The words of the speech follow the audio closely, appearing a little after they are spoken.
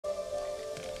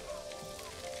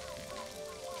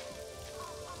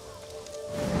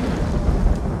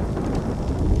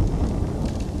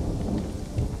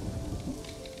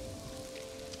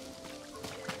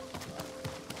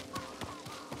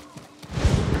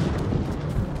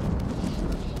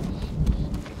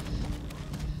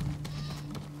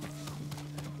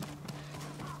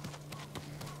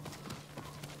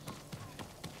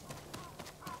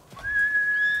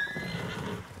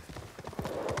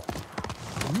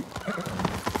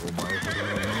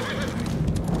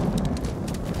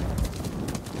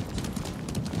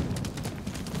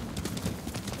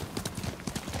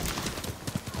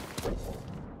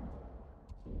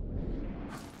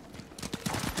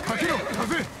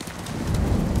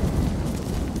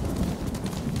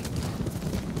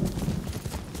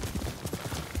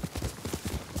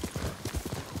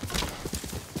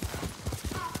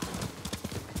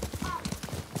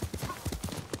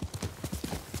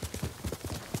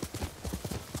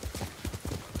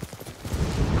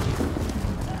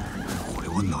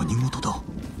何事だ。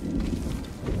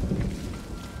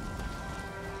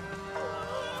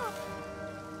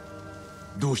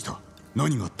どうした？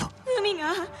何があった？海が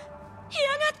干上がっ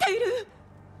ている。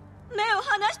目を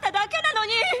離しただけなの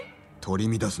に。取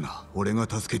り乱すな。俺が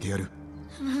助けてやる。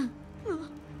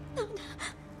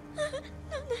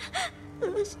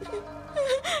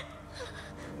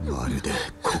まるで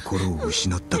心を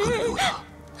失ったかのようだ。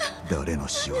誰の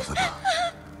仕業だ？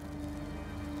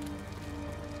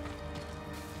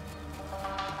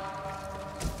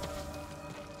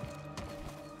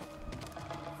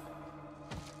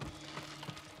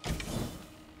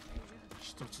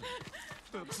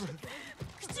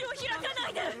口を開かな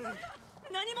いで。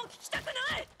何も聞きたくな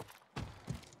い。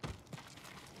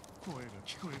声が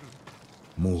聞こえる。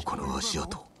猛虎の足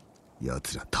跡。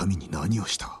奴ら民に何を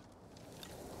した？あ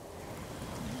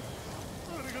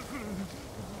れが来る。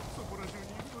そこら中に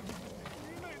いるのに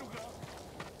見えないのか。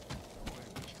声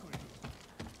が聞こえる。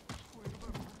聞こえるだ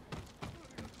ろ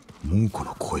う。猛虎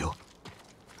の小屋。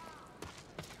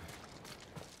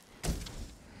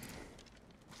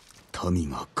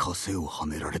民が枷をは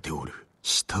められておる。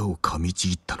舌を噛みち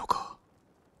ぎったのか。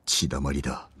血だまり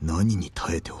だ。何に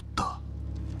耐えておった。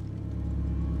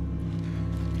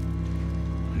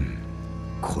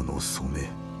この染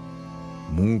め、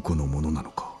猛虎のものな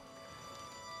のか。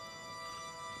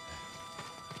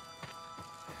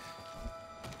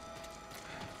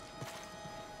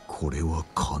これは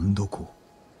勘床。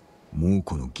猛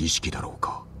虎の儀式だろう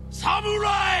か。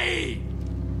侍！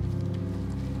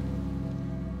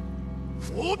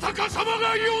大高様が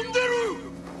呼んでる。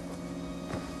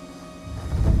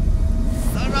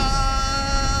サラ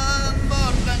ーンボラ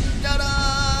ンジャラー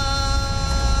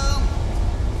ン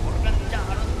ボランジャラ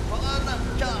ンボラン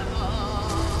ジャラー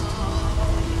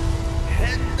ンヘ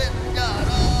ッデンジャラ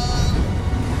ーン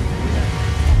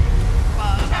バ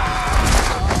ラー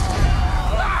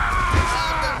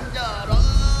ンジャラーン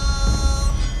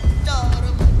ジャル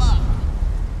ンバ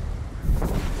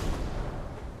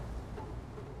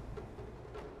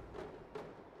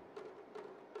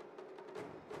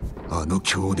あの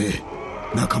強で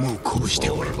仲間を鼓舞して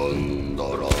おる。新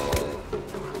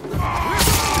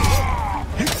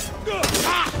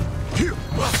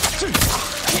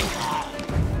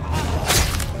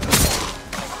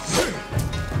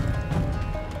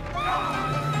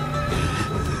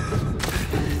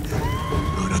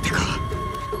手か。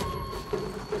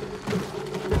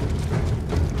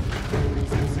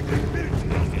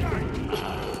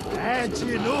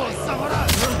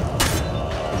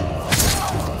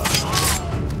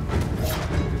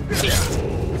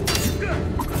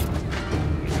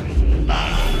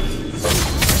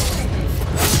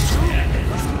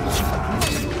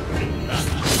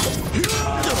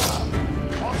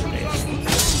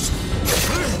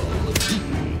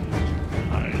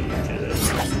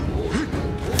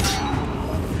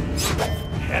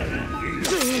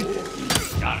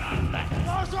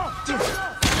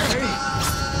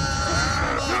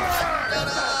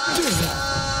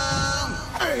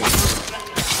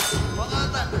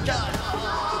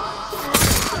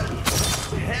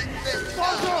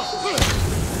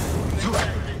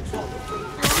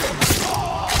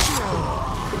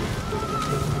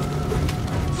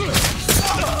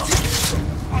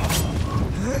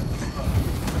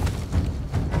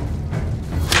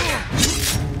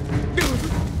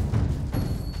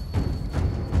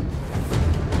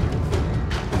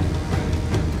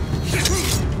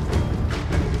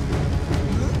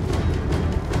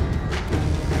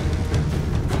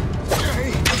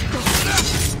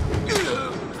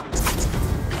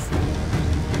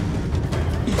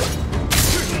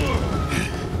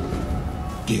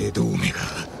芸道めが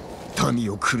民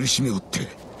を苦しめおって、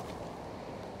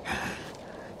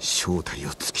正体を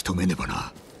突き止めねば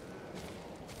な。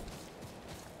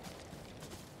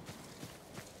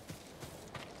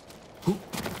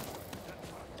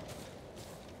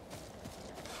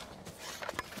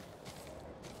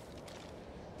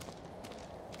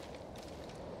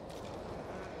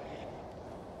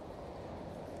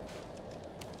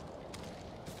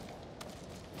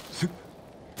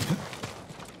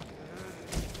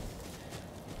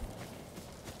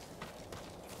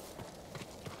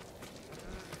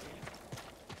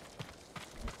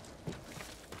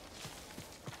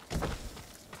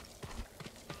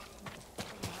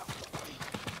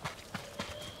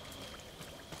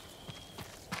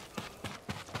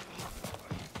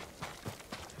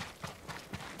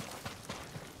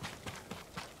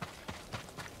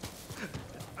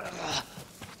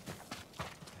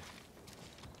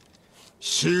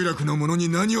集落の者に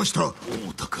何をした？大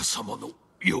高様の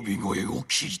呼び声を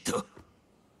聞いた。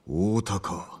大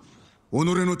高、己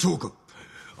の長か？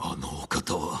あのお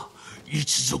方は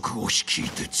一族を率い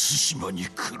て対馬に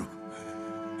来る。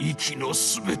息の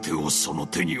全てをその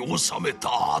手に収め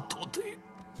た後で。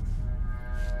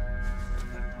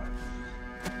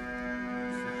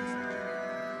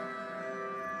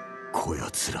こや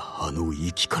つらあの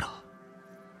息から。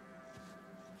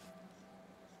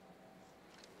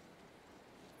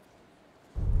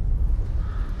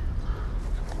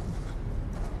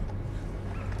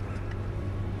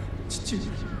父上。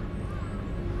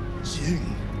ジン、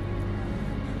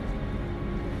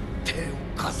手を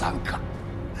貸さんか。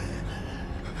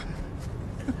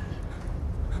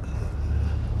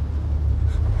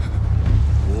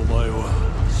お前は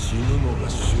死ぬのが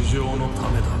衆生のた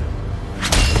めだ。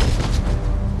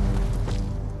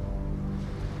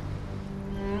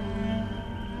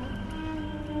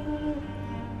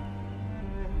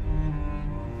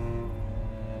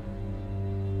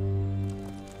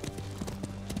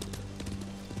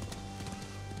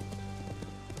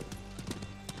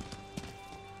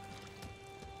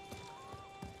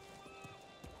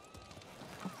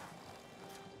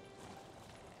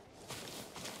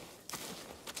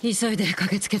急いで駆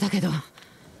けつけたけど、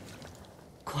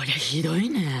こりゃひどい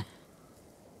ね。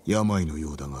病の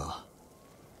ようだが、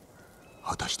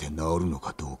果たして治るの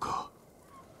かどうか。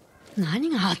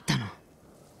何があったの？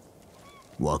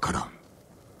わからん。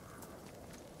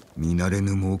見慣れ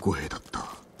ぬ猛虎兵だった。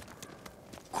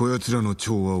こやつらの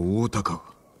長は大高。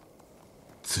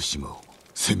対馬を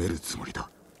攻めるつもり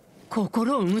だ。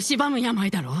心を蝕む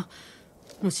病だろ。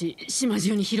もし島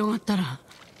中に広がったら。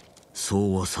そ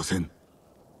うはさせん。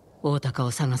大高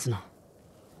を探すの。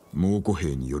猛虎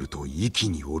兵によると壱岐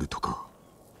におるとか。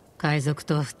海賊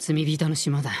と罪人の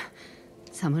島だ。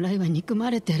侍は憎ま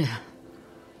れてる。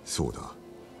そうだ。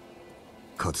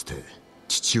かつて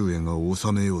父上が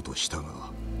治めようとした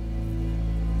が、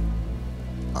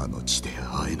あの地で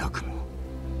会えなくも。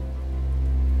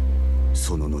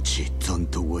その後残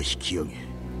党は引き上げ、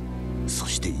そ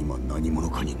して今何者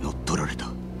かに乗っ取られた。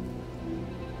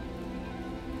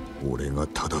俺が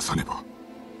正さねば。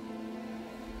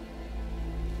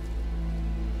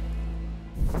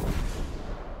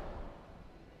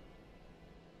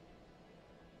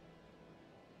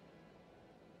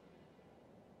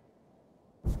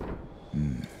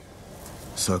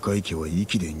坂井家は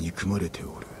息で憎まれて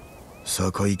おる。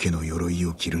坂井家の鎧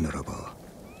を着るならば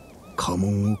家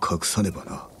紋を隠さねば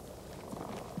な。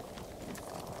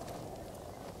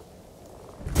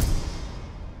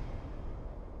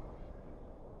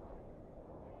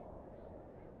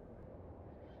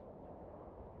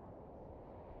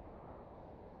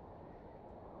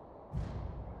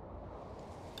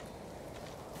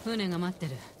船が待って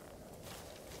る。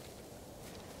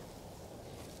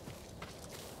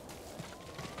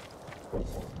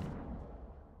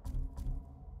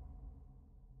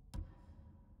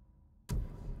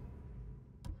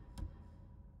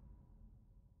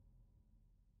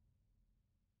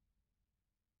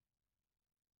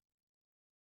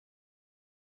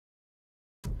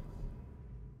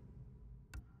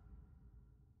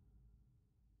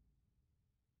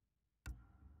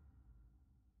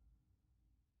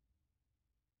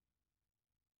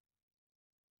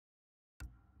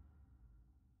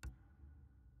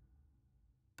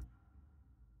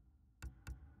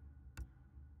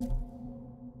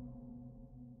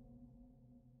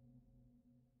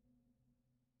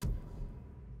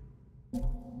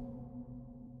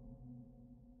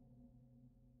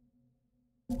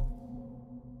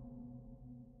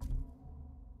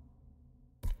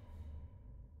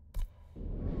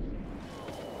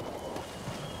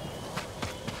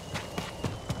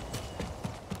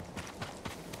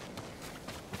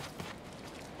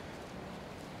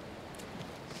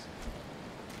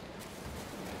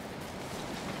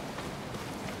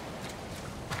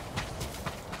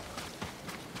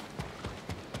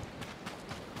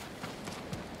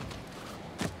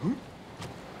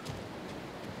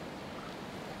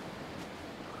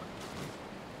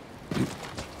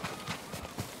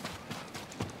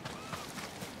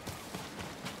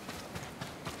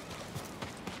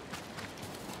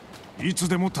いつ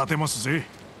でも立てますぜ。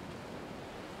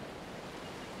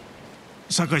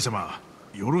酒井様、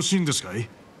よろしいんですかい？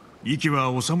息は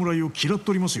お侍を嫌っ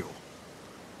とりますよ。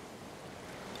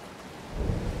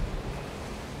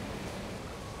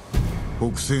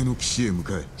北西の岸へ向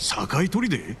かえ。酒井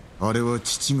砦？あれは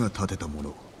父が建てたも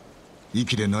の。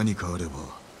息で何かあれ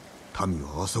ば民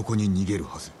はあそこに逃げる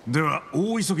はず。では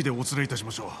大急ぎでお連れいたし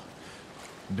ましょ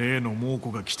う。例の猛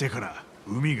虎が来てから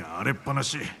海が荒れっぱな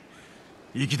し。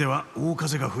息では大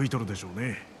風が吹いとるでしょう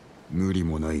ね。無理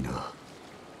もないな。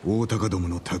大高ども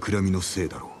の企みのせい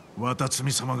だろう。渡積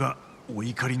様がお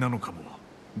怒りなのかも。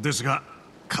ですが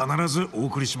必ずお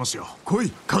送りしますよ。来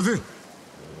い風。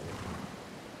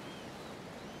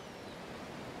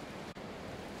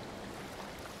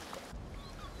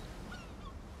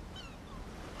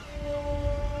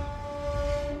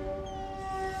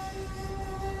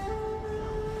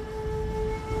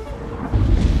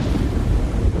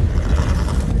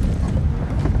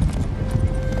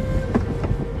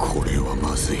これは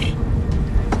まずい。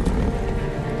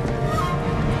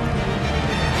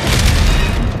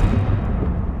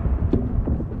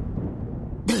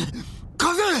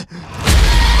風。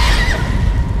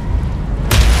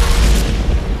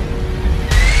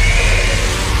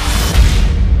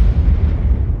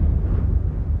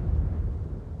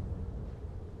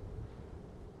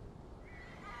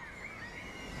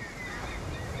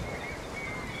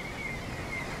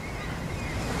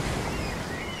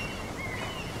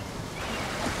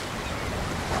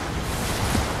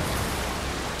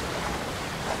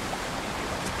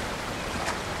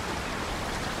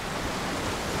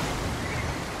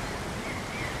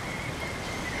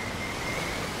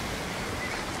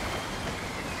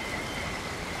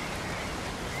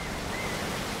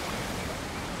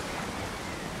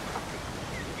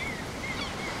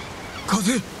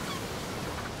風。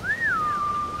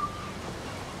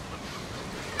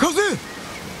風。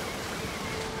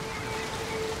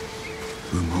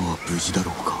馬は無事だ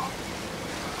ろうか。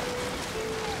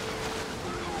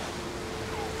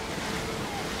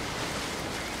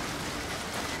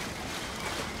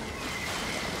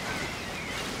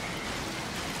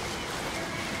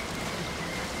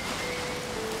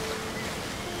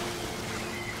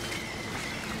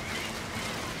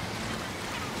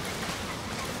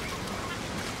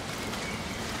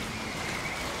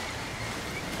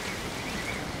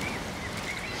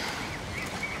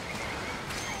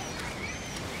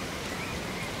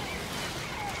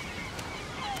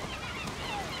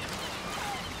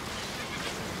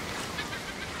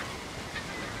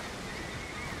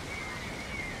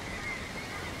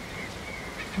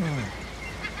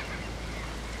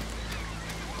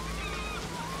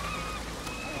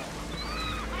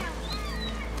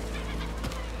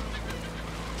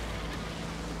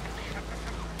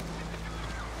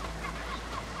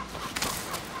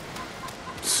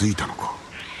着いたのか。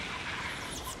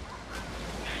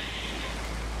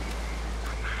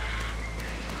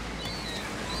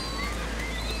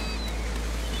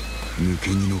抜け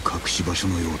荷の隠し場所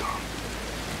のようだ。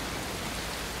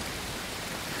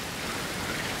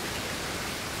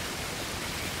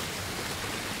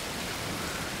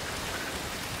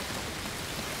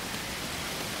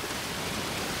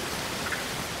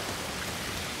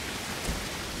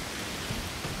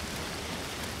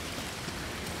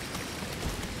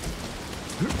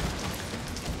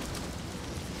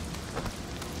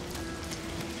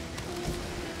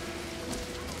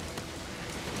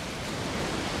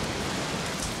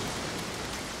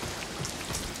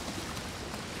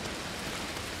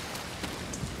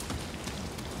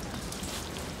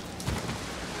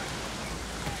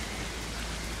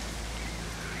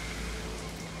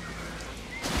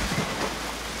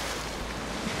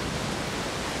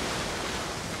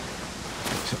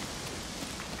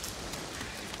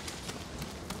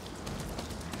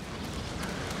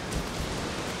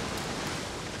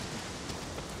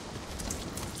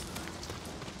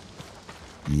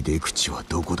入り口は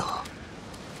どこだ。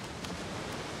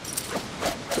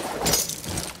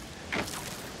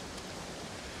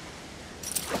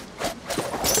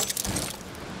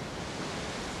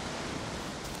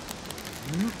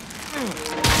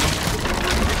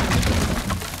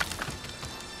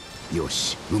よ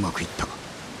し、うまくいった。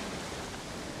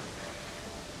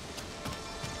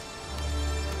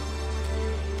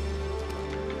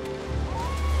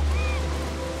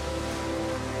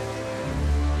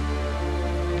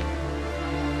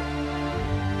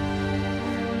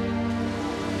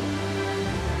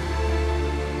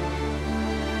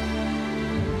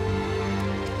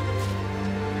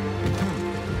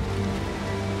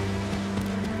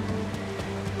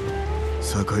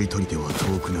境砦は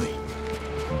遠くない。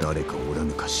誰かおら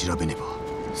ぬか調べねば。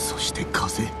そして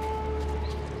風、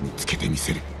見つけてみ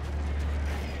せる。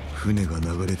船が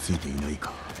流れ着いていない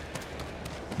か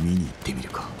見に行ってみる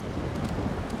か。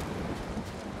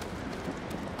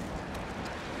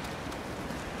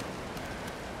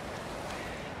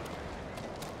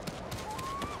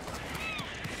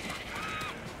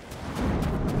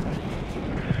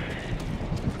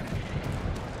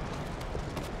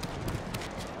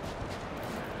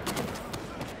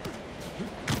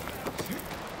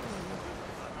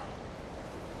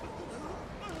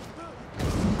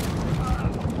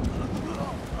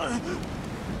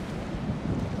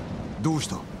どうし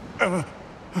た？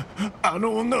あ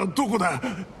の女はどこだ？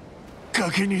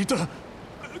崖にいた。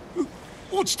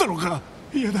落ちたのか？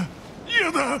嫌だ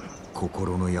嫌だ。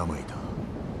心の病だ。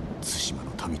対馬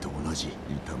の民と同じ。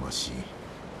痛ましい。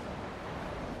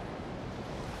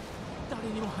誰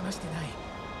にも話してない。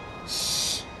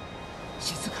静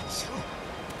かにしろ。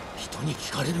人に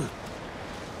聞かれる。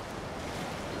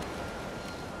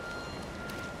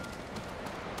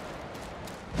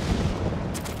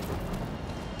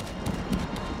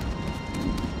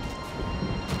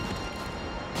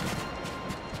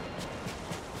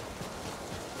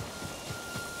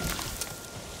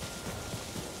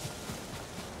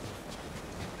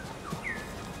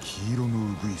黄色の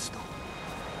ウグイスだ。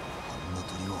あんな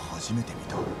鳥は初めて見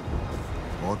た。後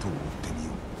を追ってみ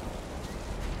よう。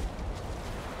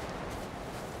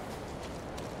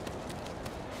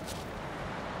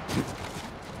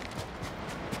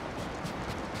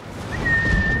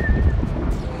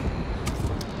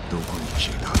どこに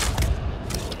消えた？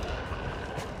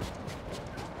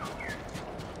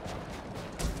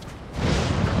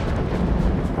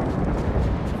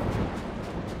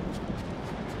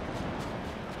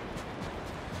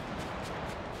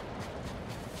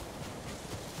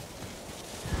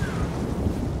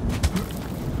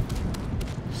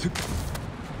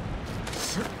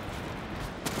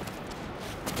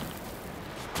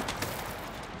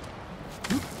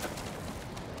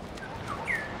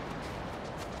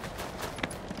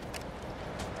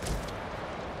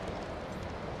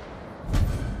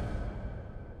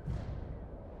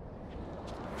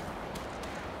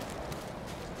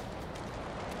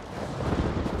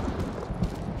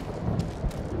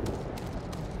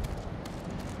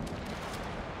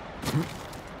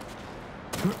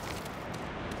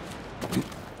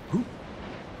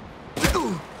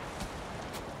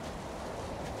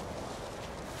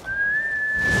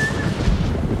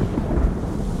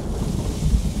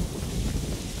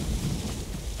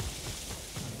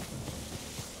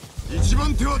一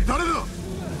番手は誰だ？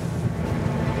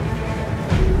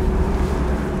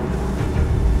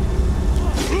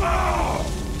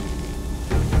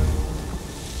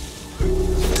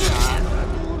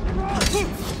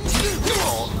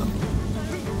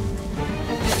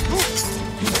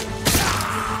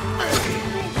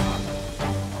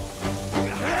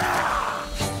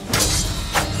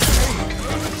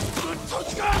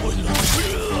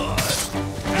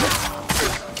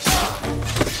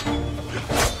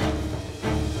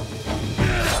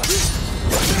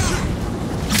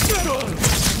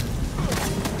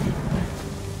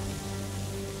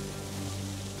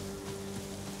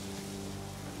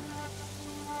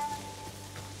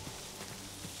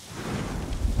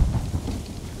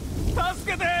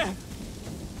助けて。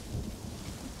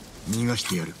逃がし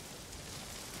てやる。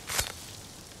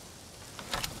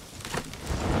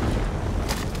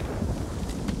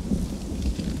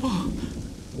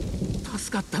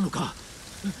助かったのか。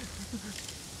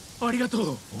ありが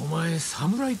とう。お前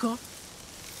侍か？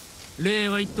礼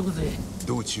は言っとくぜ。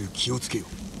道中気をつけよ。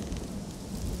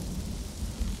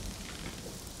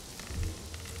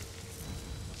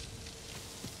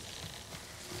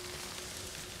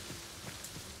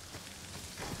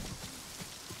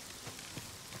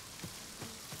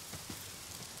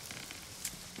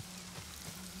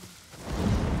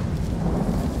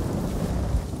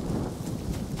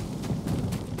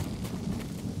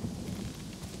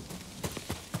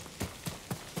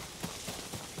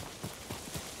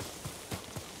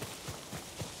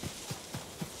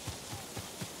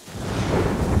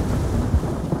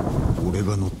俺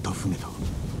が乗った船だ。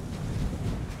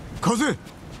風！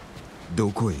ど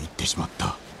こへ行ってしまっ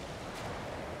た？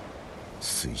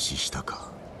水死したか。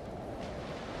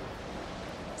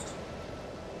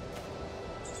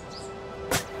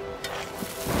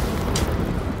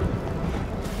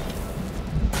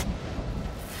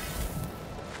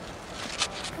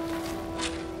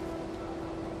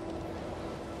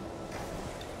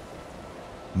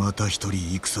また一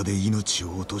人戦で命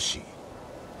を落とし、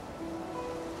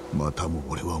またも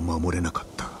俺は守れなかっ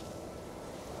た。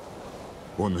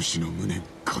お主の無念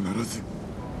必ず。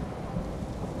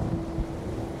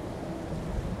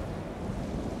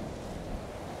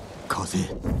風。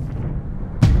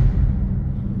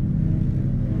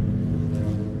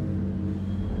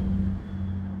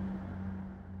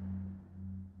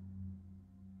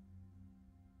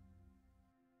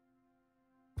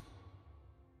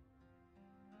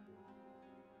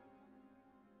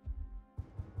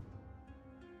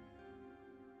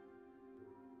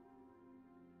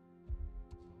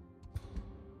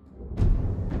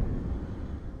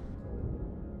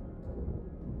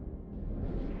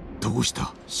どうし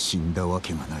た？死んだわ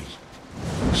けがない。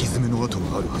蹄の跡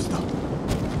があるはずだ。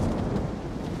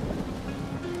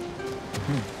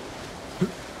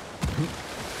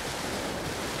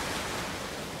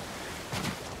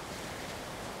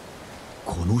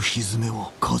蹄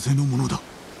を風のものだ。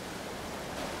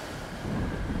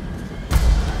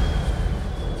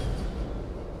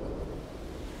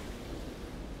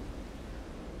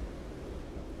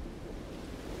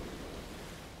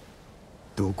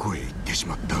どこへ行ってし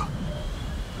まった。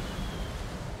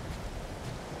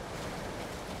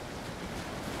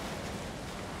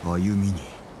歩みに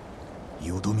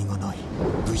よどみがない。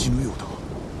無事のようだ。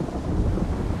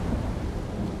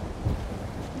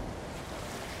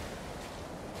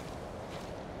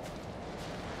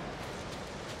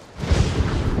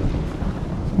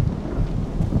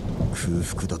空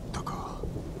腹だったか。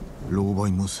狼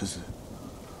狽もせず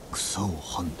草を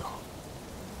はんだ。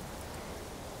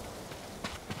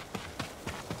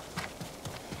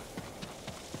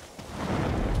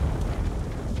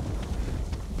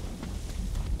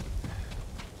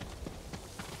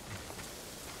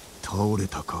倒れ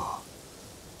たか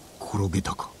転げ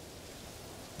たか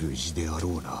無事であろ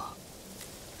うな。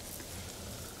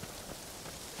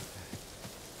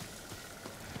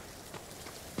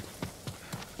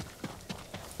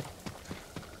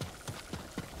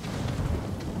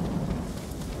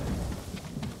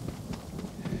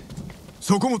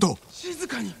そこもと、静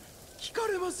かに聞か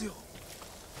れますよ。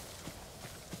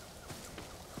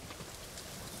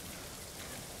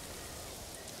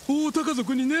大高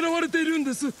族に狙われているん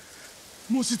です。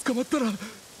もし捕まったら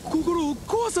心を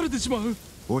壊されてしまう。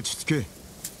落ち着け。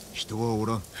人はお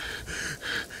らん。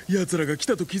奴らが来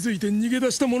たと気づいて逃げ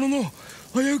出したものの、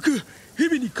危うく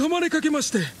蛇に噛まれかけま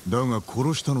して。だが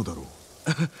殺したのだろ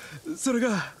う。それ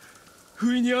が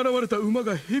不意に現れた馬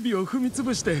が蛇を踏みつ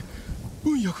ぶして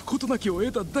運よく事なきを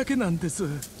得ただけなんです。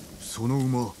その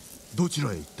馬どち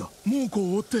らへ行った。猛虎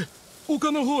を追って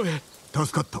丘の方へ。助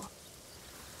かった。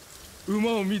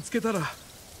馬を見つけたら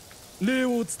礼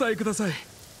をお伝えください。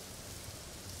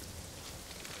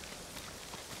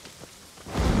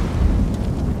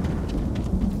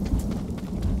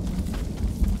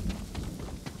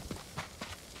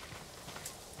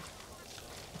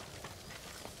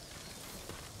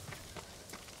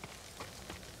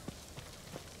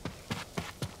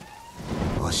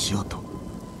足跡、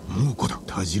猛虎だ。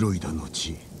たじろいだ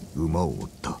後馬を追っ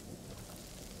た。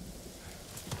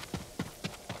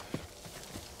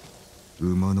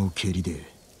馬の蹴り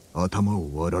で頭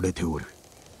を割られておる。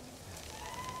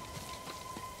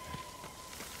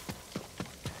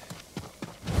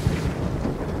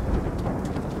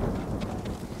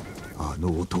あ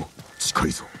の音近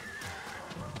いぞ。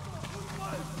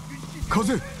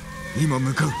風、今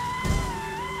向かう。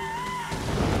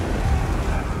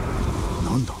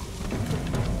なんだ。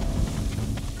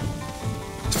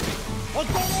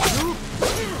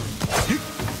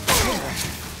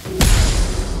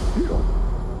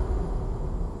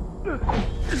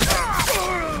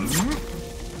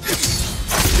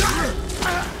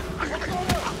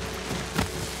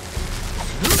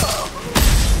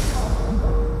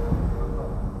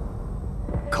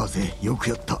風、よく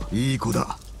やった。いい子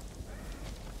だ。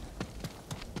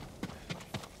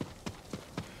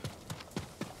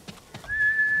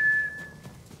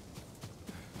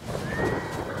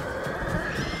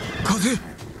風、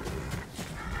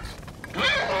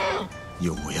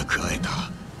ようやく会えた。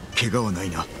怪我はない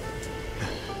な。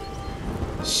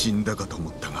死んだかと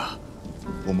思ったが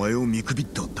お前を見くびっ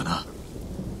ておったな。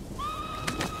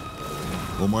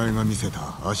お前が見せ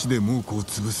た足で猛虎を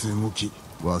潰す動き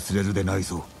忘れるでない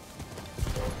ぞ。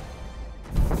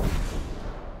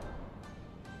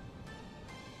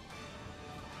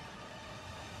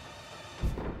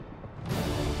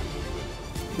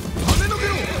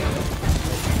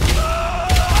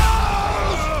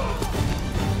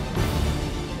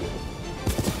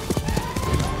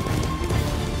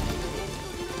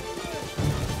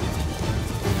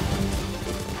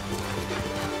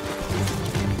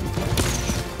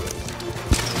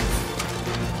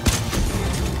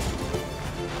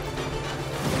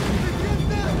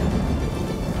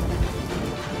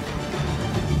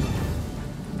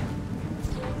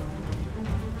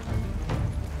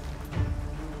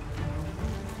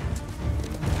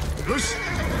よし。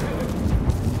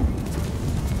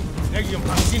お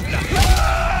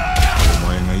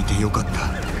前がいてよかっ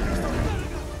た。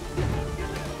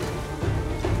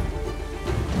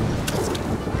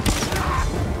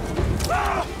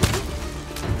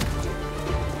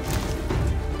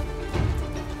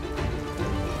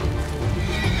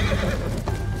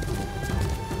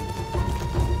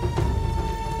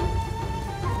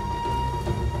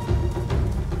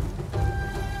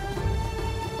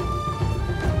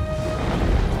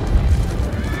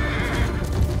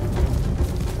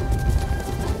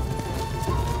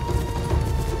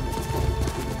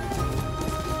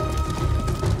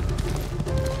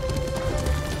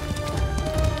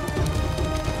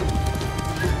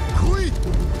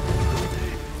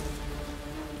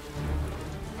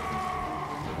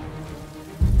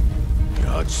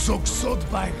Soksot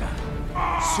baiga.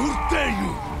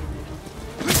 Surteyu.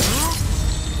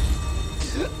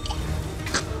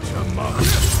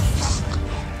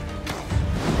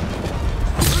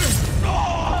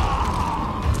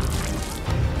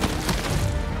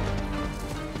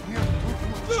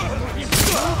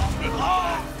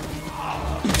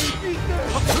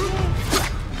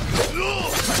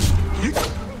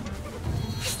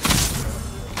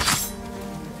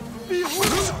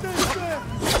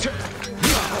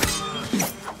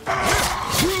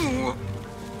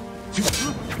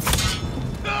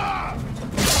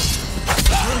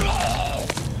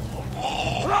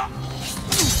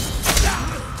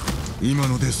今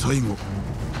ので最後。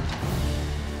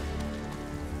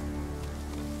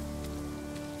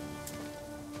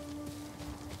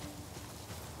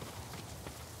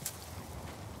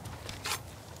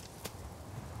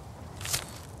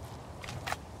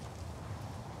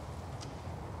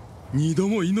二度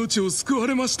も命を救わ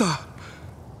れました。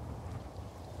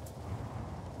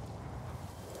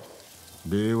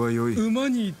礼はよい。馬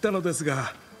に行ったのです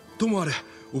が、ともあれ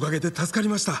おかげで助かり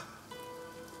ました。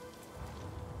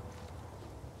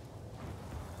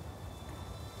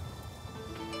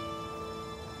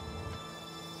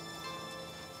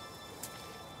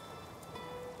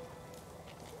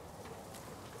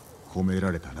褒め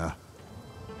られたな。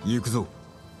行くぞ、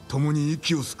共に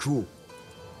息を救おう。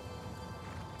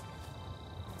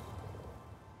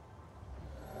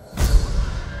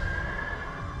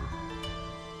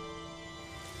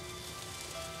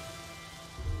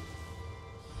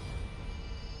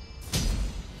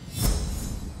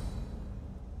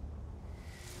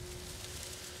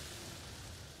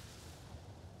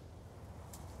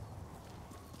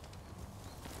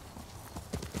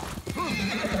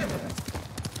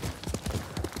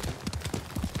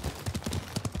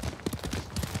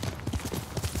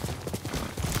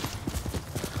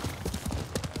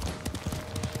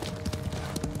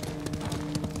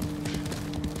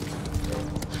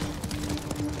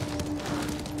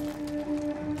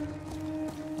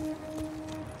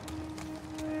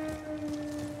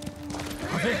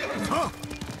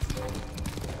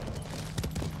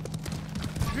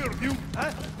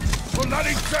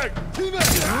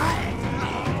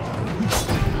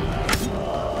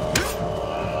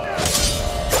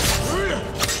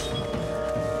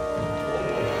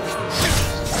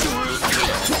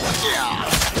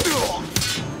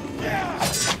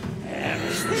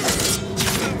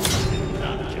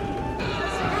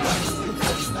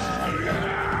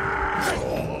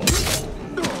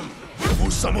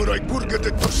Samurai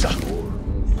purgetettossa.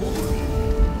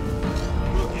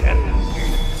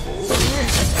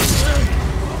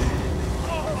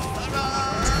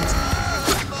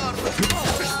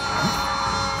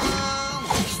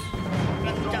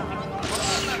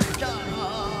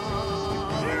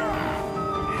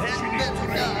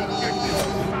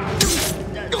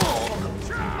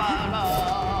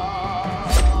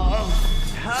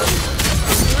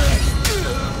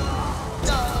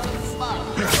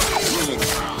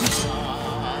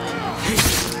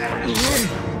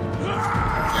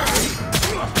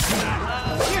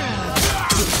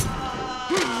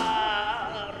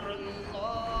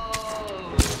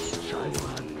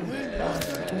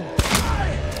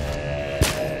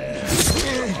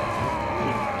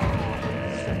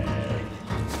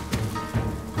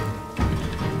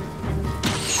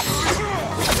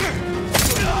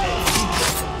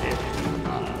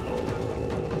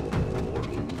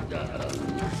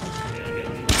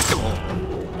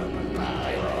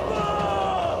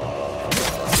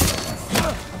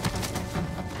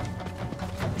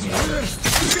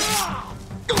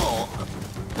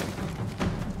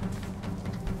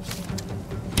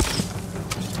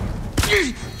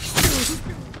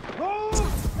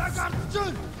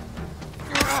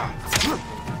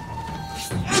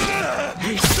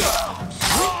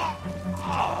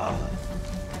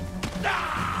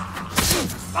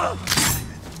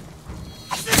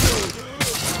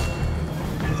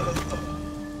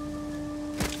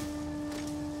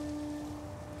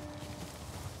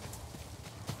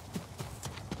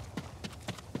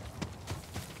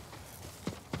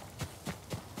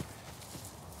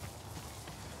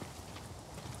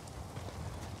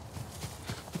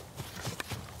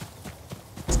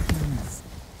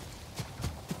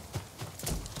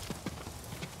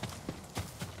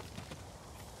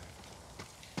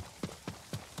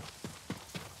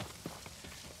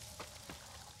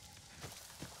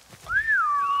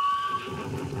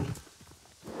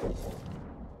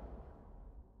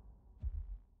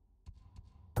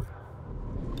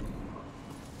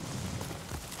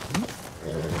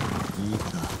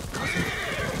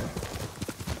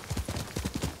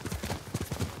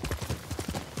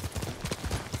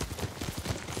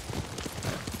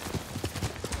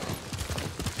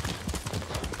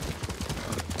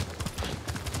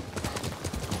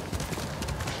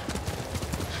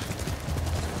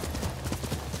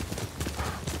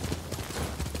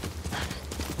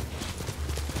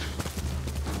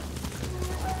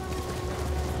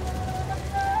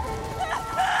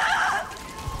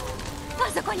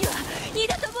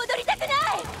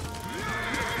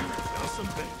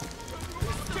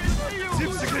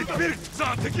 助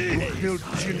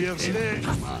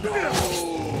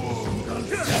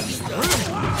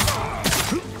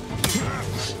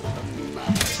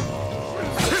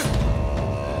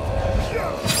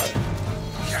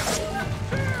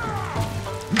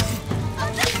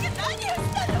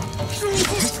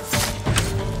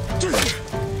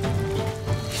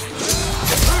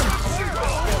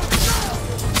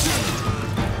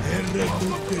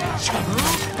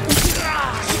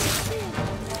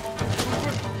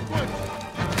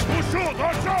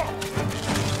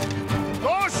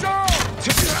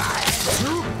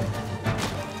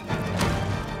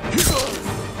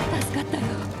かったよ。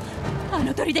あ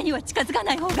の砦には近づか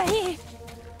ない方がいい。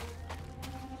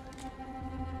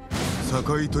境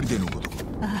砦のこと。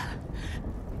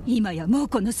今や猛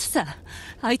虎の巣さ。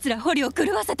あいつら捕虜を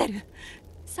狂わせてる。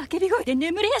叫び声で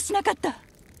眠れやしなかった。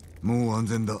もう安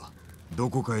全だ。ど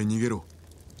こかへ逃げろ。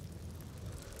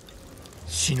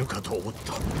死ぬかと思っ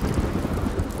た。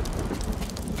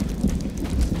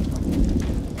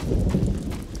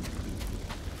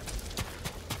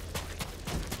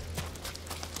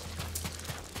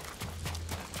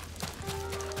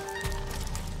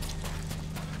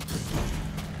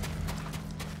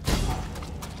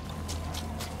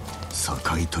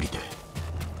境砦、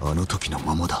あの時の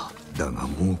ままだ。だが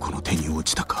もうこの手に落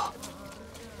ちたか。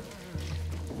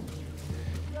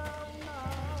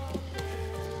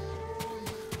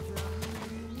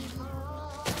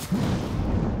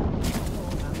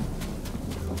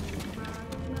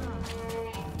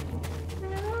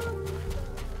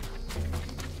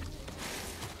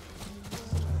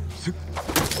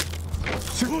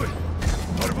すごい。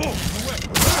アルボー。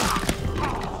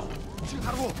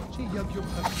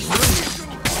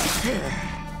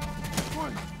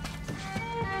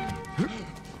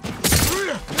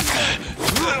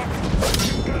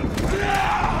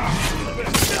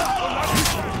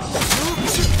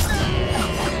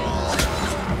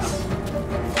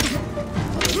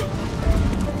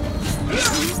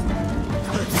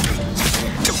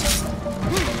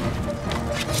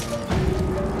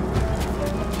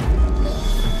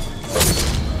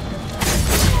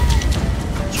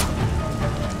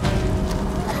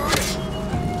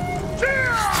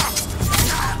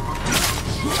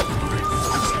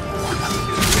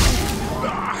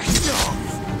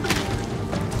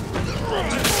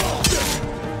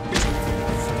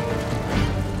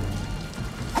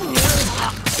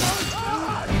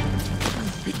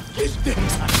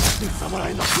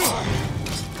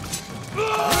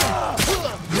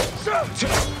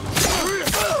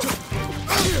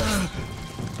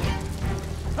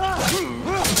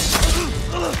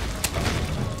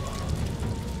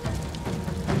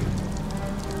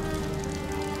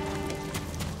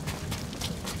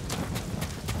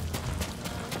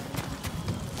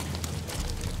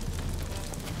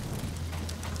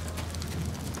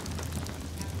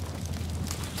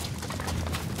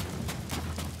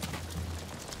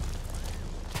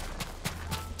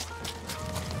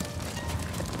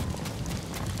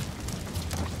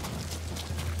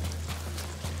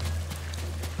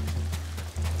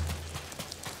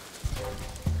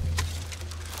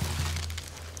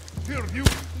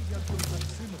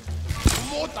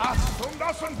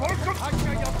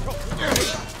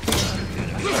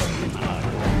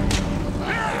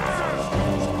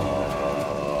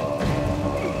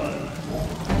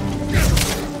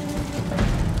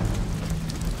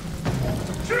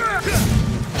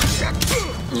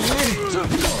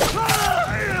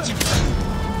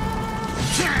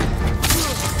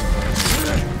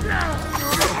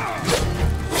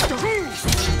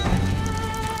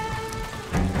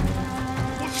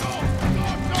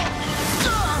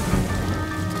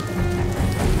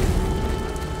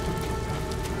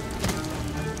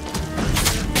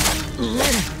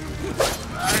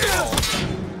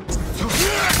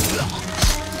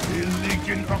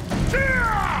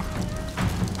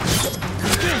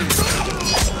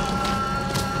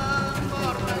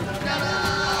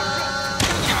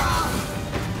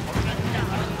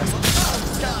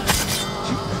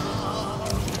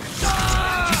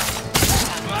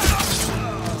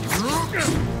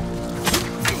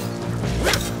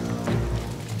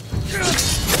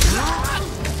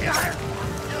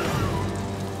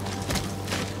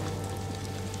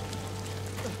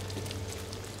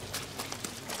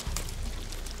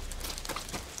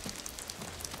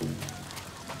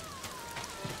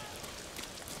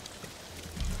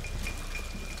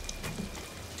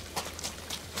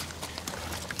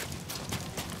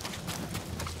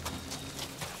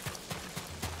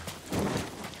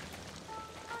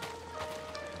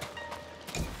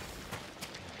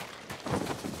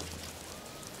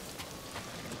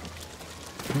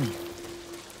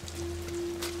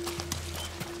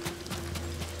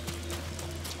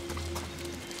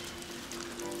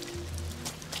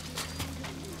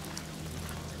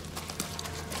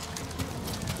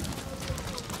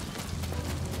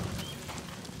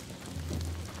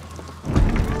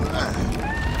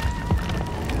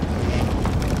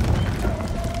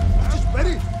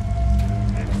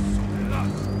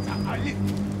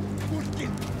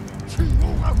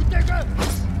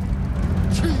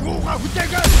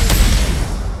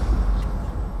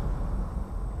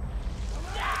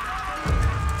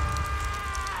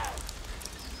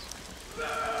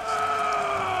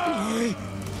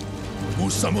お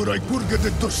侍ブルゲデ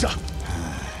ッドした。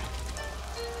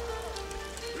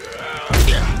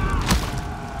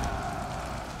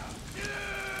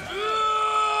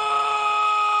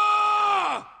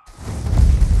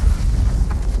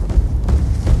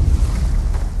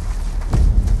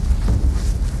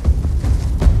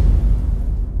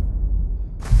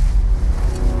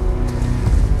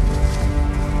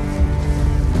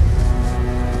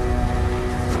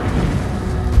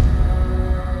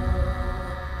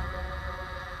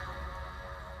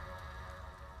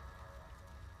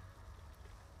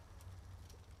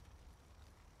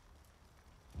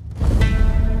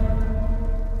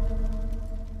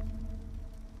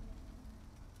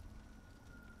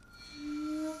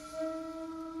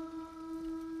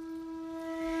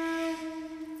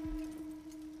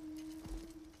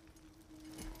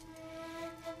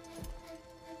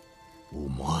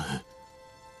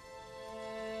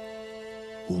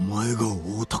お前が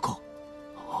太田か。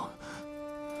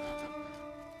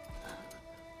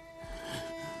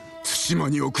対馬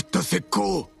に送った石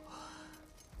膏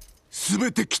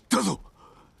全て切ったぞ。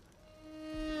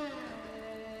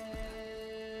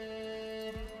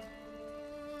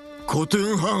コト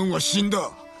ゥンハーンは死ん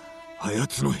だ。あや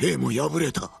つの兵も敗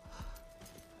れた。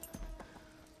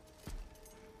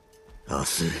明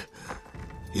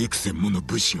日幾千もの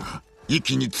武士が一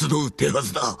気に集う手は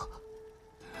ずだ。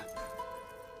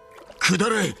下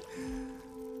れ。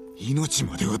命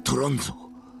までは取らんぞ。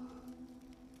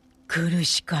苦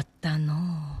しかったの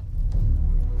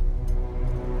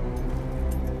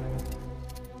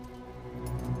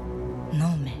う。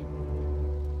飲め。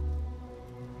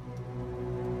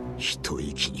一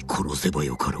息に殺せば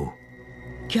よかろ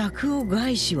う。客を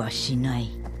害しはしな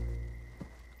い。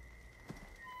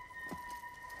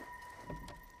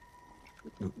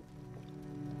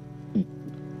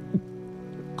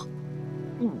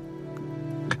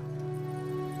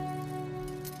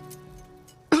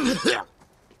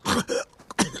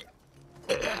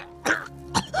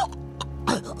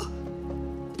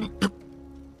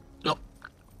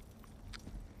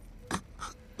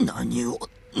何を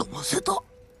飲ませた。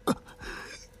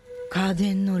家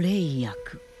電の霊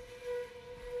薬。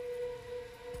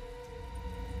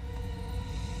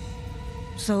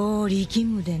そう力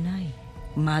むでない。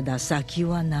まだ先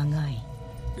は長い。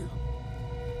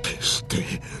決して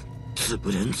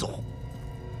潰れんぞ。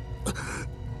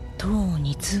とう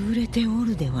に潰れてお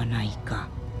るではないか。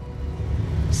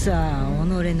さあ己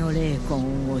の霊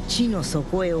魂を地の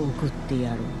底へ送って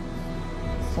やろう。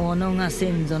己が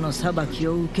先祖の裁き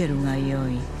を受けるがよ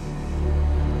い。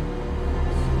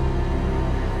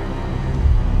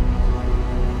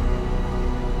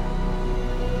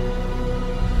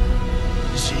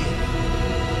手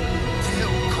を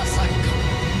貸さいか。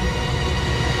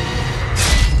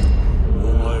お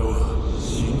前は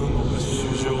死ぬのが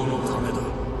衆生のためだ。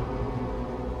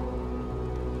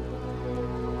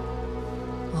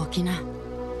起きな。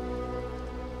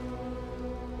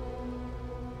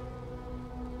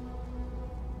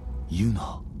言う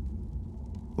な。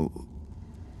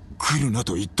来るな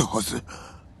と言ったはず。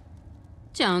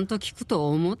ちゃんと聞くと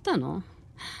思ったの。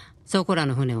そこら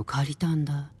の船を借りたん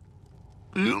だ。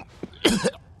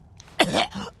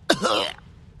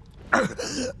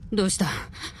どうした？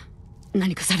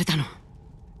何かされたの？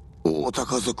太田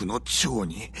家族の長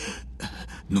に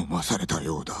飲まされた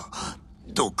ようだ。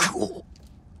毒を。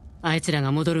あいつら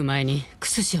が戻る前にク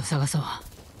スシを探そう。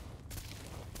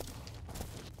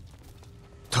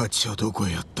太刀はどこ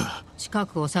へやった？近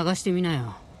くを探してみな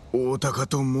よ。大高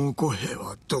と猛虎兵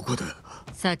はどこだ？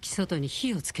さっき外に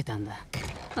火をつけたんだ。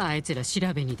あいつら調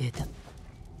べに出た。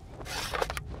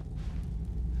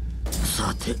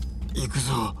さて行く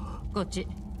ぞ。こっち。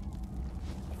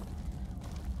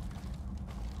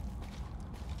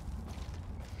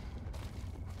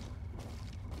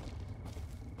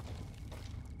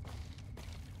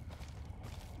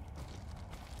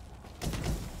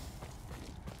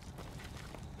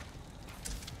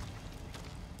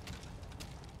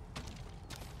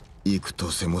幾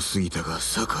年も過ぎたが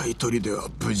堺砦は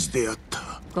無事であっ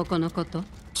た。ここのこと？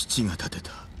父が建て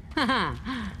た。はは、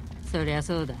そりゃ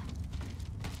そうだ。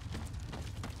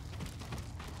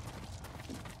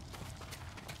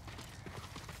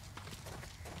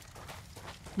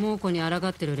猛虎に抗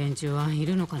ってる連中はい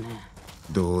るのかね？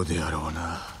どうであろう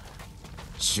な。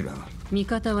知らん。味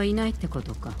方はいないってこ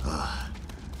とか。ああ、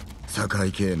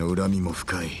堺家への恨みも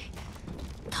深い。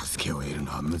助けを得る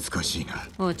のは難しいな。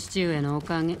お父上のお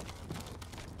かげ。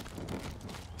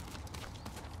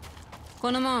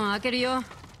この門開けるよ。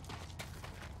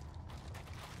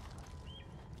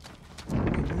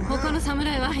他の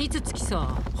侍はいつ着きそう？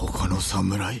他の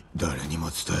侍？誰にも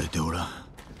伝えておらん。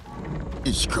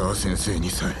石川先生に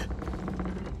さえ。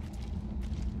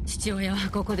父親は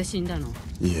ここで死んだの？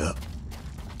いや、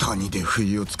谷で不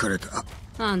意をつかれた。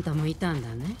あんたもいたんだ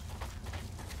ね。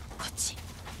こっち。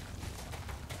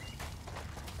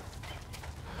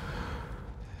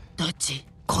どっち？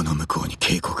この向こうに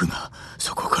渓谷が。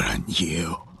そこから逃げ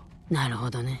よう。なるほ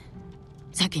どね。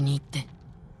先に行って。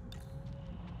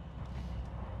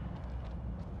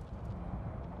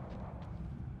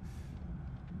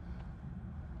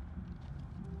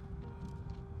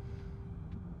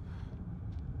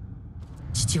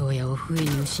父親を不意に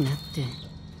失って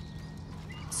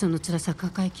その辛さ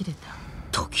抱えきれた。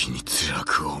時に辛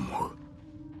く思う。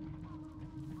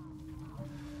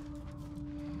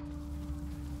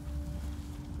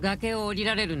崖を降り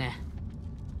られるね。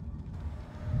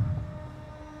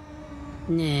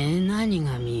ねえ、何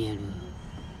が見える？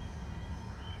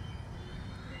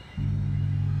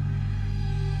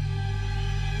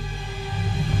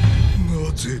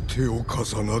なぜ手を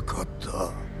貸さなかっ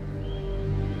た？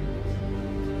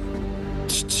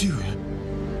父上、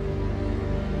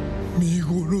見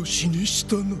殺しにし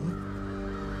たな。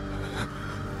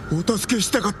お助けし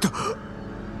たかった。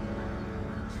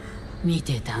見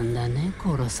てたんだね、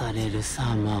殺される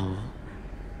様を。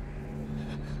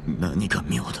何が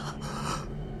妙だ。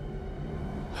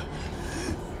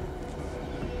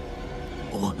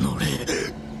おのれ、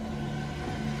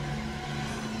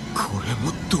これ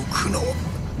も毒の。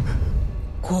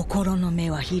心の目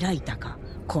は開いたか。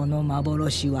この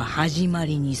幻は始ま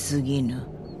りに過ぎぬ。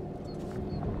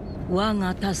我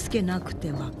が助けなく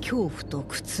ては恐怖と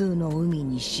苦痛の海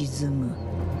に沈む。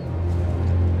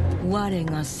我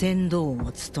が船頭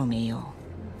を務めよ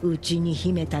う。内に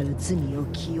秘めたる罪を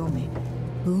清め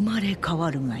生まれ変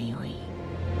わるがよい。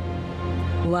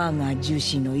我が樹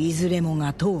脂のいずれも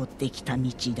が通ってきた道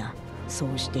だ。そ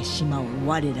うして島を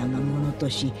我らがものと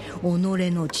し、己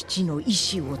の父の意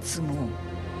志を継ごう。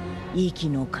息き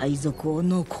の海賊を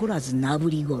残らずな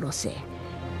ぶり殺せ。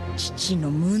父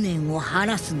の無念を晴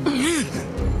らすのだ。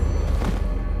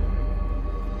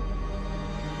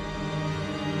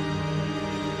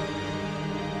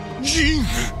ジン！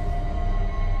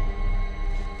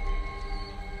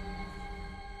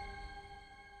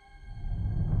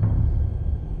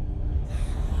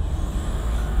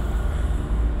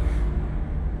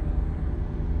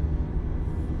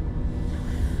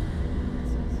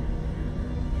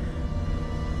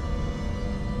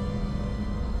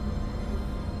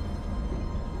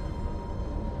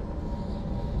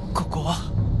ここは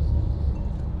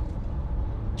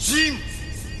ジン！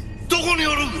どこに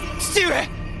おる？父上！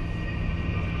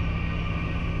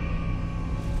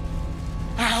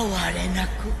哀れなく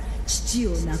父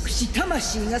を亡くし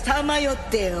魂がさまよっ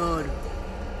ておる。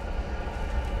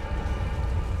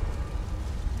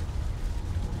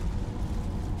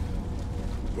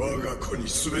我が子に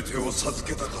全てを授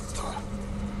けたかっ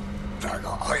た。だ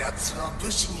があやつは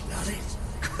武士になれず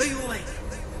か弱い。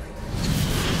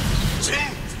ジン！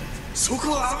そ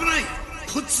こは危ない。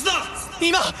こっちだ。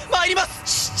今参りま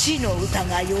す。父の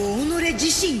疑いを己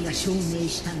自身が証明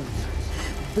したのだ。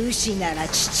武士なら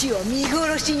父を見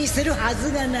殺しにするは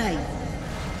ずがない。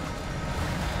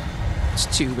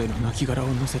父上の亡骸を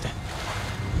乗せて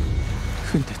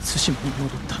踏んで対馬に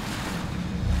戻った。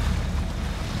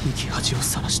生き恥を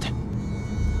さらして。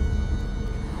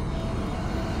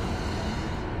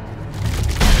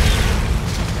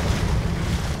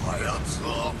あやつ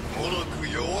はもろく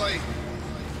弱い。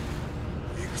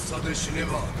戦で死ね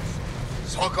ば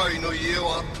堺の家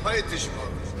は耐えてしまう。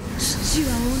父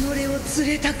は己を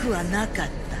連れたくはなかっ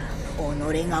た。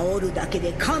己がおるだけ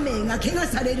で家名が怪我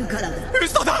されるからだ。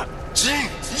嘘だ！ジン！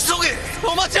急げ！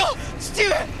お待ちを父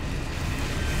上！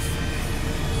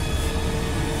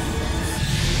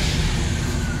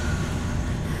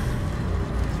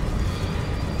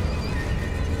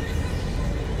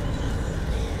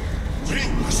ジン！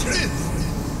走れ！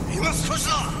今少し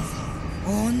だ！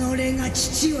己が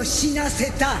父を死なせ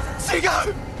た。違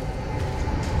う！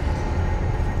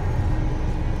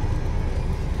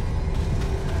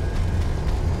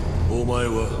お前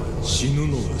は死ぬ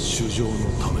のが主情の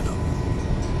ためだ。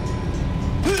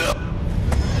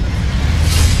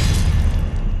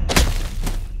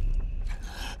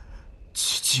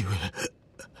父上。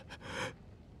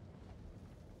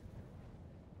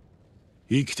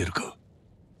生きてるか？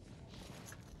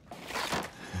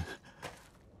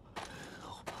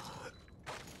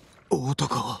大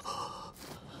高は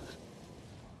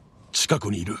近く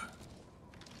にいる。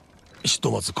一ひと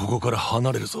まずここから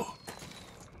離れるぞ。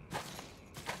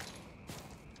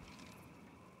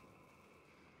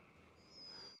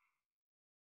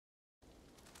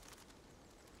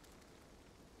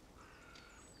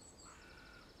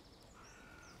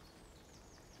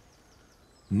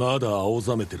まだ青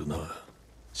ざめてるな。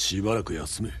しばらく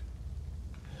休め。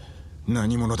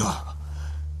何者だ？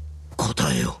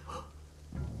答えよ。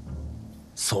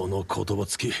その言葉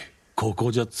つき、こ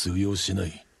こじゃ通用しな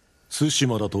い。対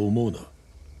馬だと思うな。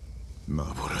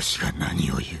幻が何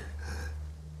を言う。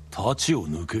太刀を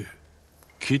抜け。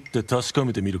切って確か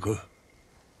めてみるか。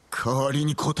代わり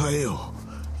に答えよ。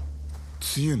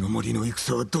露の森の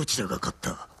戦はどちらが勝っ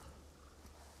た？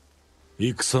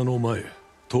戦の前、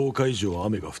10日以上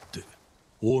雨が降って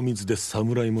大水で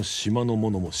侍も島の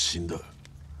者も死んだ。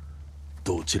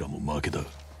どちらも負けだ。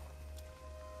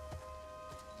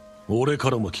俺か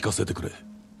らも聞かせてくれ。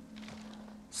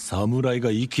侍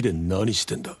が息で何し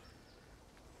てんだ？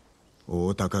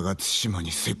大高が対馬に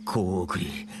石膏を送り、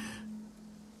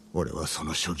俺はそ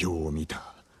の所業を見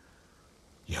た。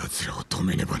奴らを止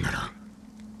めねばならん。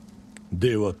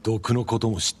では毒のこと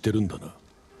も知ってるんだな。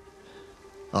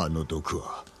あの毒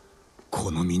はこ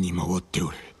の身に回ってお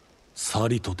る。さ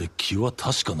りとて気は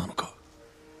確かなのか？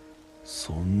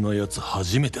そんな奴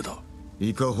初めてだ。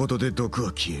いかほどで毒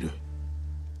は消える？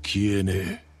消えね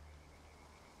え。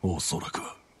おそらく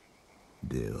は。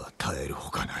では耐える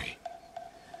ほかない。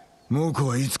猛虎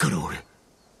はいつからおる？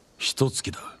一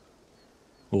月だ。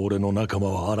俺の仲間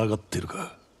は抗ってる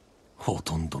が、ほ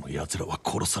とんどの奴らは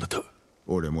殺された。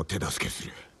俺も手助けす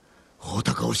る。大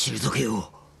高を退けよう。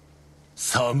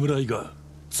侍が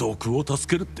賊を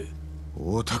助けるって？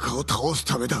大高を倒す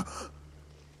ためだ。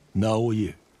名を言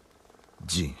え。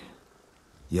陣、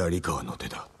槍川の手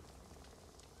だ。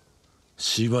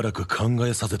しばらく考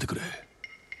えさせてくれ。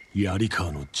槍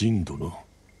川の陣殿。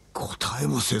答え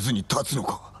もせずに立つの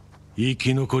か？生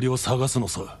き残りを探すの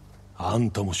さ。あ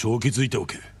んたも正気づいてお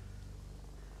け。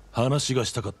話が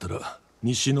したかったら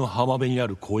西の浜辺にあ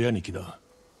る小屋に来な。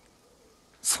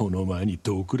その前に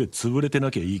毒で潰れてな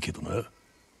きゃいいけどな。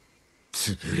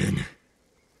潰れぬ。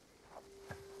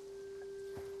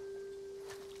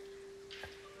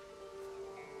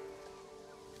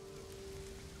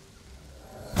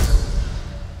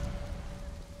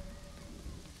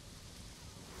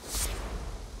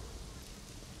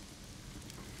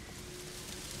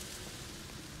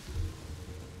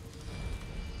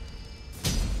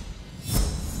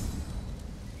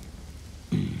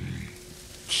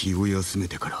気を休め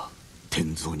てから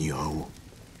天蔵に会おう。